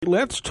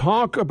let's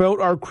talk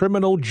about our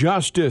criminal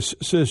justice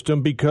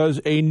system,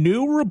 because a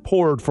new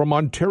report from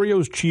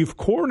Ontario's chief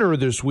coroner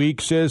this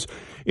week says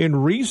in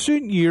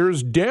recent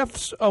years,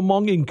 deaths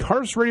among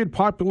incarcerated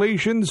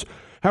populations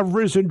have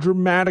risen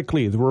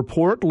dramatically. The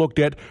report looked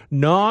at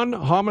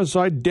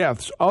non-homicide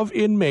deaths of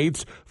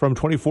inmates from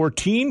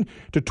 2014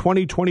 to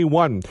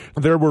 2021.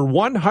 There were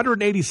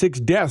 186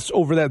 deaths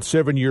over that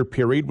 7-year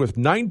period, with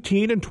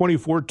 19 in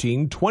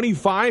 2014,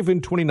 25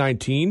 in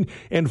 2019,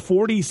 and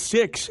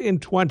 46 in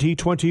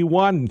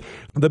 2021.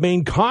 The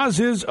main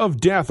causes of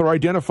death are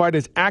identified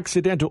as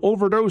accidental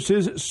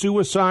overdoses,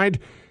 suicide,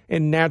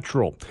 and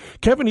natural.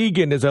 Kevin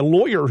Egan is a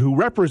lawyer who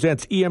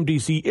represents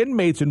EMDC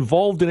inmates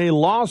involved in a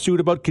lawsuit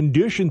about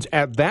conditions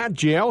at that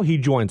jail. He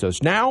joins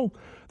us now.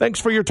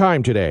 Thanks for your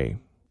time today.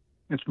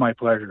 It's my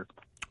pleasure.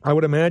 I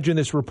would imagine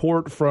this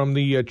report from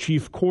the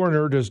chief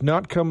coroner does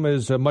not come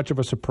as much of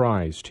a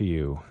surprise to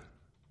you.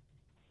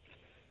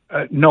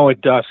 No,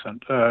 it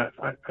doesn't.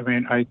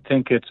 I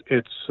think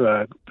it's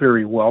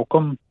very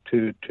welcome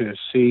to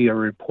see a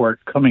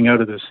report coming out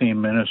of the same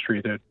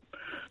ministry that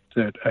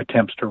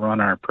attempts to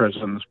run our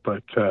prisons,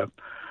 but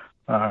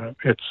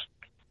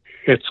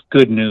it's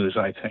good news,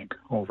 I think,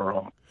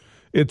 overall.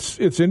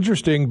 It's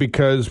interesting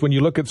because when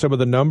you look at some of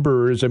the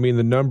numbers, the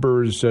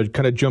numbers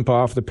kind of jump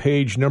off the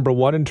page. Number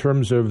one, in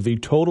terms of the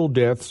total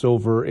deaths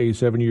over a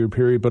 7-year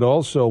period, but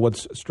also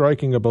what's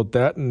striking about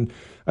that, and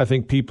I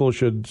think people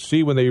should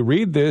see when they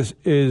read this,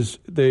 is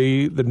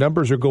the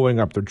numbers are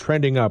going up. They're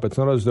trending up. It's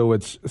not as though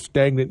it's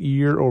stagnant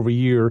year over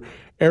year.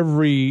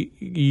 Every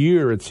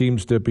year it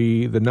seems to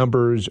be the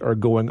numbers are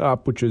going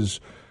up, which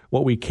is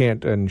what we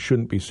can't and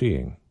shouldn't be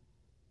seeing.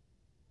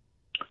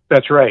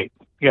 That's right.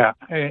 Yeah,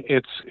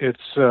 it's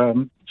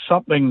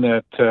something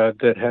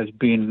that has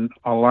been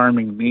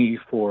alarming me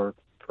for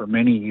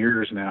many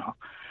years now,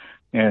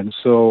 and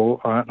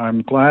so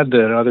I'm glad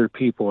that other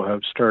people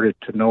have started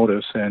to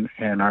notice and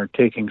are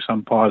taking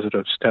some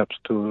positive steps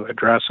to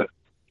address it.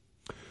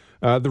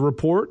 The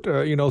report,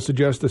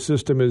 suggests the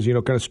system is,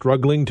 kind of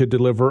struggling to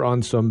deliver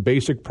on some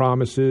basic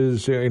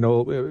promises,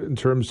 in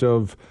terms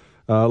of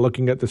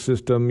looking at the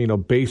system,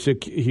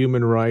 basic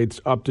human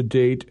rights,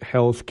 up-to-date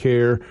health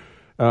care.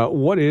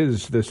 What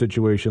is the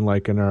situation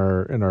like in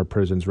our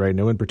prisons right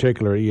now, in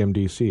particular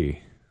EMDC?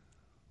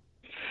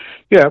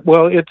 Yeah,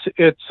 well,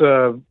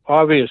 it's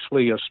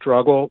obviously a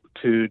struggle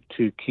to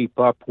keep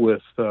up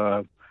with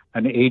an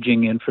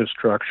aging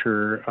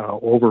infrastructure,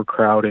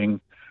 overcrowding,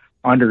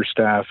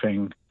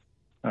 understaffing,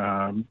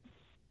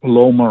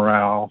 low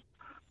morale,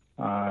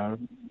 a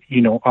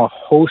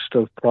host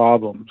of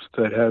problems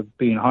that have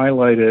been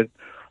highlighted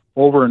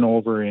over and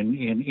over in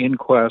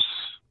inquests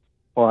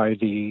by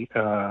the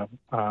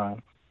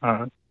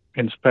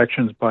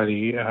inspections by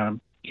the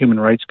Human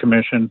Rights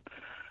Commission,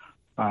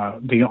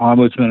 the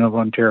Ombudsman of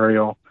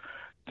Ontario.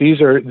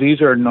 These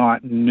are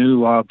not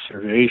new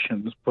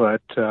observations,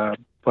 but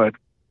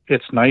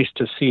it's nice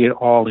to see it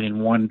all in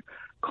one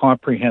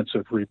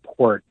comprehensive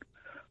report,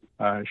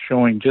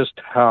 showing just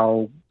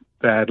how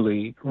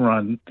badly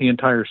run the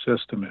entire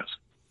system is.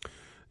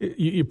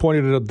 You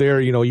pointed it out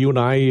there, you and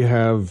I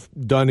have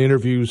done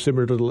interviews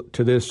similar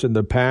to this in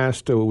the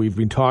past. We've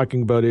been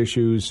talking about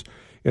issues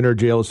in our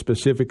jails,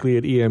 specifically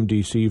at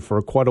EMDC,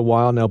 for quite a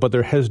while now, but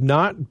there has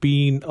not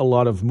been a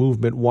lot of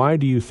movement. Why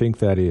do you think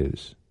that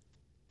is?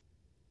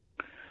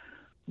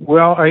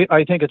 Well,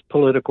 I think it's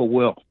political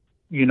will.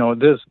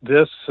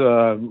 This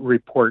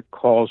report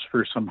calls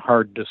for some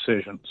hard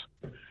decisions.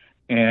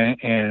 And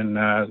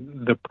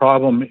the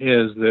problem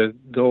is that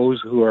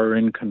those who are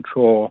in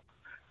control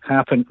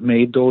haven't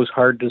made those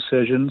hard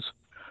decisions.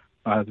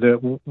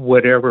 That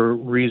whatever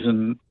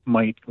reason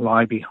might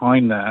lie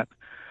behind that,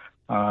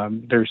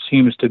 there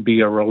seems to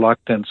be a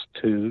reluctance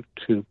to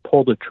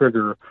pull the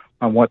trigger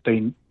on what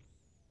they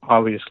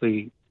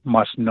obviously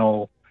must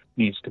know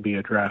needs to be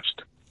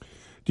addressed.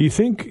 Do you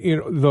think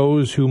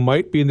those who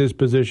might be in this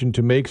position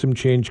to make some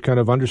change kind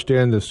of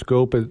understand the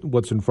scope of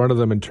what's in front of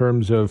them in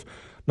terms of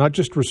not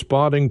just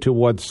responding to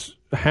what's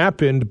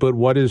happened, but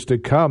what is to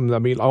come?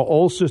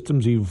 All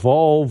systems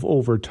evolve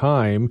over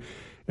time,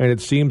 and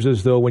it seems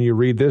as though when you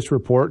read this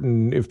report,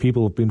 and if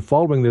people have been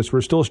following this,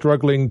 we're still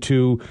struggling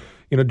to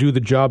do the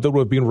job that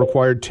would have been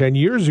required 10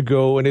 years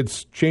ago, and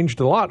it's changed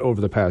a lot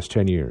over the past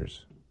 10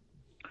 years.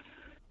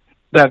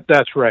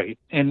 That's right.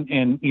 And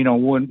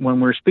when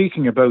we're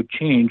speaking about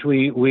change,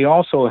 we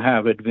also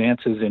have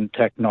advances in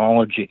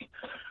technology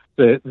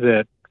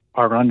that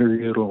are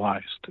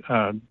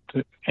underutilized.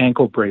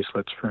 Ankle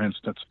bracelets, for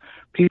instance.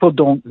 People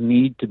don't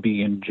need to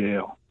be in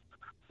jail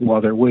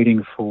while they're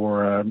waiting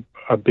for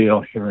a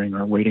bail hearing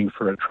or waiting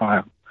for a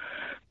trial.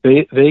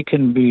 They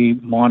can be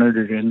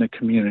monitored in the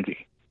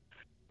community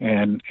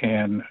and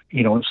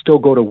still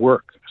go to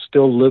work,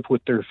 still live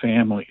with their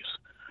families.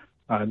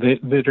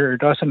 There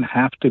doesn't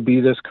have to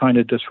be this kind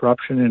of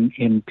disruption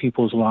in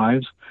people's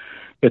lives.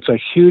 It's a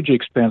huge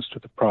expense to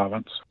the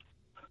province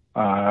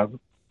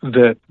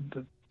that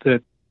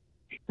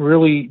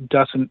really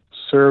doesn't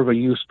serve a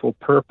useful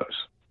purpose.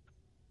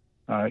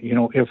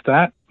 If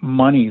that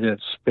money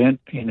that's spent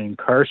in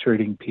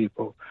incarcerating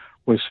people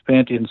was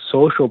spent in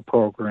social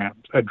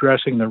programs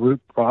addressing the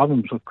root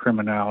problems of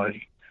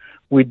criminality,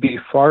 we'd be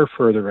far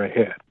further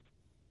ahead.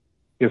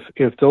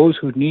 If those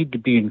who need to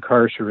be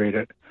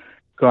incarcerated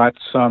got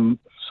some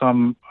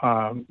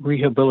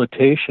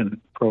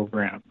rehabilitation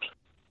programs,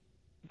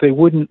 they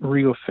wouldn't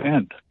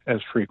reoffend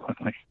as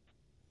frequently.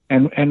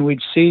 And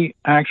we'd see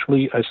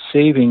actually a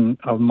saving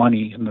of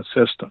money in the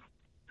system.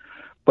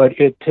 But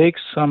it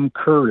takes some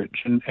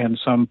courage and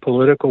some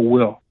political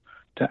will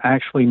to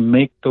actually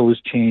make those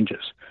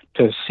changes,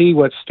 to see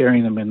what's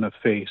staring them in the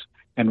face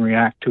and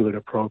react to it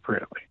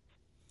appropriately.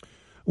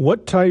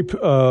 What type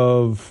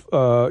of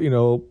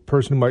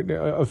person might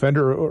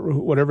offender or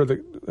whatever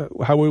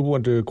how we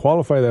want to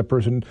qualify that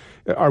person?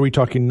 Are we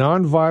talking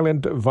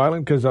nonviolent,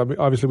 violent? Because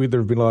obviously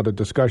there have been a lot of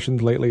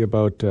discussions lately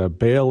about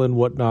bail and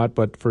whatnot.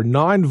 But for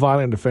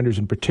nonviolent offenders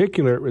in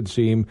particular, it would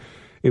seem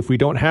if we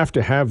don't have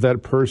to have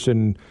that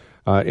person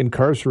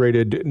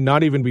incarcerated,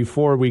 not even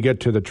before we get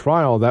to the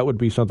trial, that would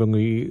be something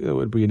it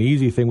would be an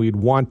easy thing we'd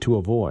want to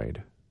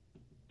avoid.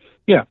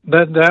 Yeah,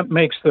 that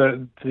makes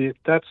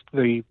that's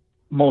the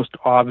most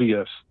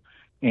obvious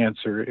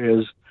answer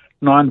is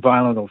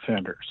nonviolent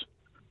offenders.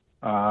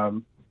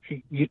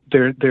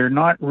 They're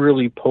not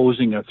really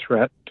posing a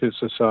threat to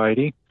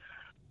society,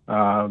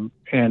 and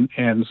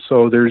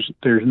so there's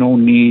no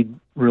need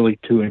really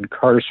to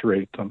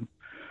incarcerate them,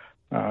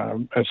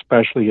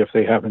 especially if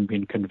they haven't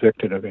been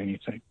convicted of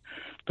anything.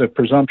 The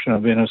presumption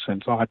of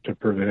innocence ought to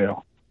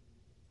prevail.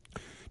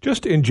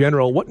 Just in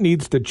general, what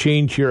needs to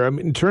change here? I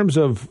mean, in terms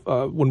of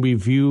when we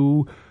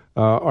view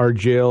our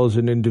jails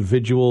and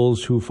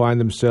individuals who find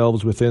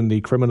themselves within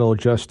the criminal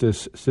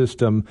justice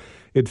system,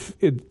 it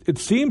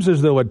seems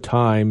as though at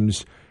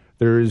times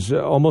there's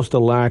almost a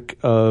lack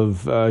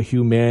of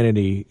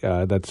humanity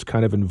that's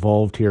kind of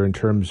involved here in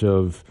terms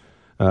of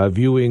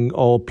viewing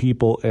all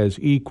people as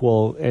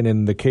equal. And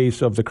in the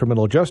case of the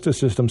criminal justice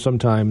system,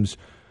 sometimes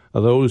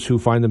those who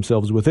find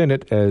themselves within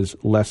it as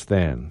less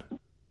than.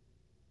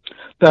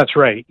 That's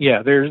right.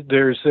 Yeah,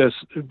 there's this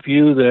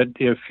view that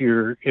if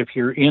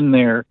you're in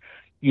there,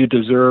 you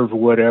deserve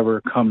whatever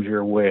comes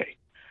your way.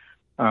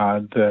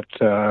 There's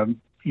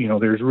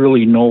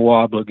really no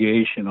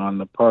obligation on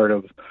the part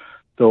of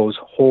those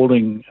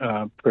holding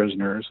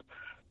prisoners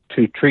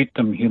to treat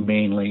them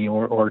humanely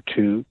or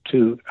to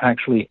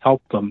actually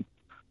help them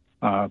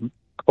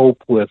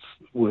cope with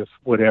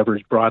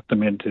whatever's brought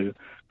them into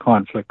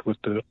conflict with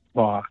the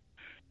law,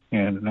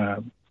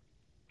 and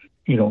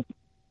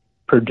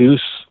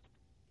produce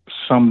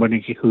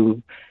somebody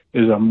who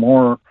is a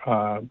more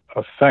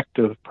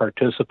effective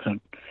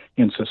participant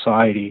in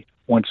society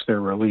once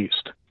they're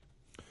released.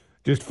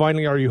 Just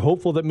finally, are you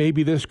hopeful that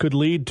maybe this could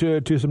lead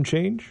to some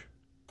change?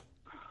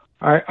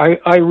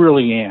 I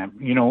really am.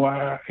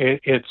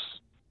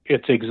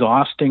 It's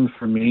exhausting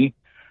for me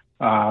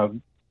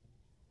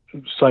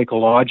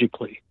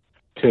psychologically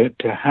to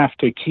have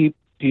to keep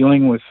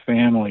dealing with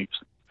families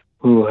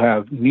who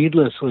have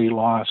needlessly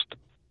lost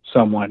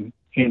someone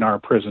in our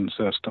prison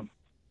system.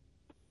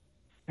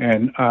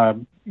 And,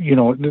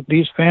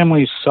 these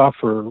families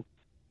suffer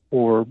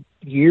for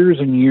years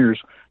and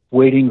years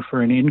waiting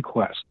for an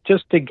inquest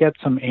just to get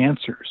some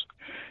answers.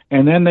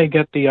 And then they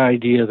get the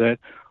idea that,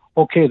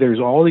 okay, there's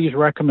all these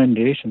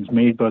recommendations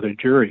made by the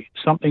jury.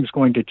 Something's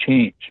going to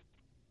change.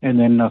 And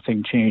then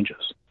nothing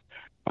changes.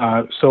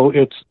 So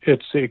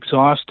it's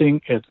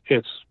exhausting.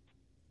 It's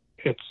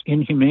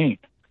inhumane,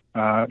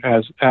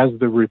 as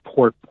the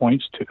report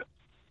points to.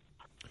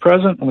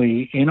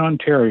 Presently in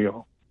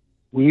Ontario,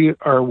 we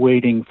are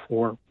waiting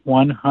for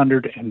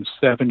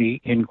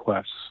 170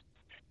 inquests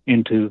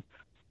into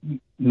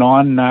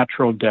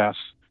non-natural deaths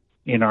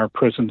in our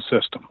prison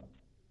system.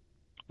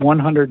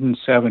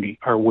 170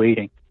 are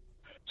waiting,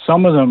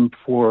 some of them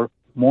for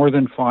more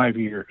than 5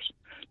 years,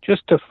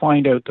 just to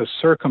find out the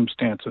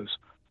circumstances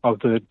of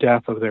the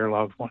death of their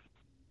loved one.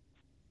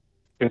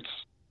 It's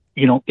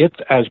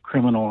as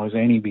criminal as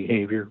any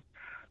behavior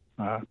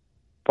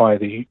by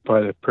the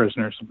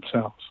prisoners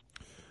themselves.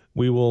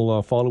 We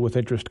will follow with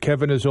interest.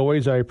 Kevin, as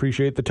always, I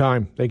appreciate the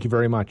time. Thank you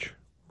very much.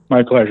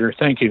 My pleasure.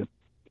 Thank you.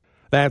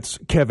 That's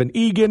Kevin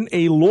Egan,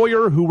 a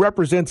lawyer who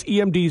represents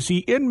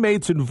EMDC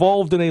inmates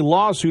involved in a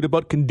lawsuit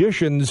about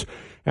conditions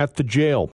at the jail.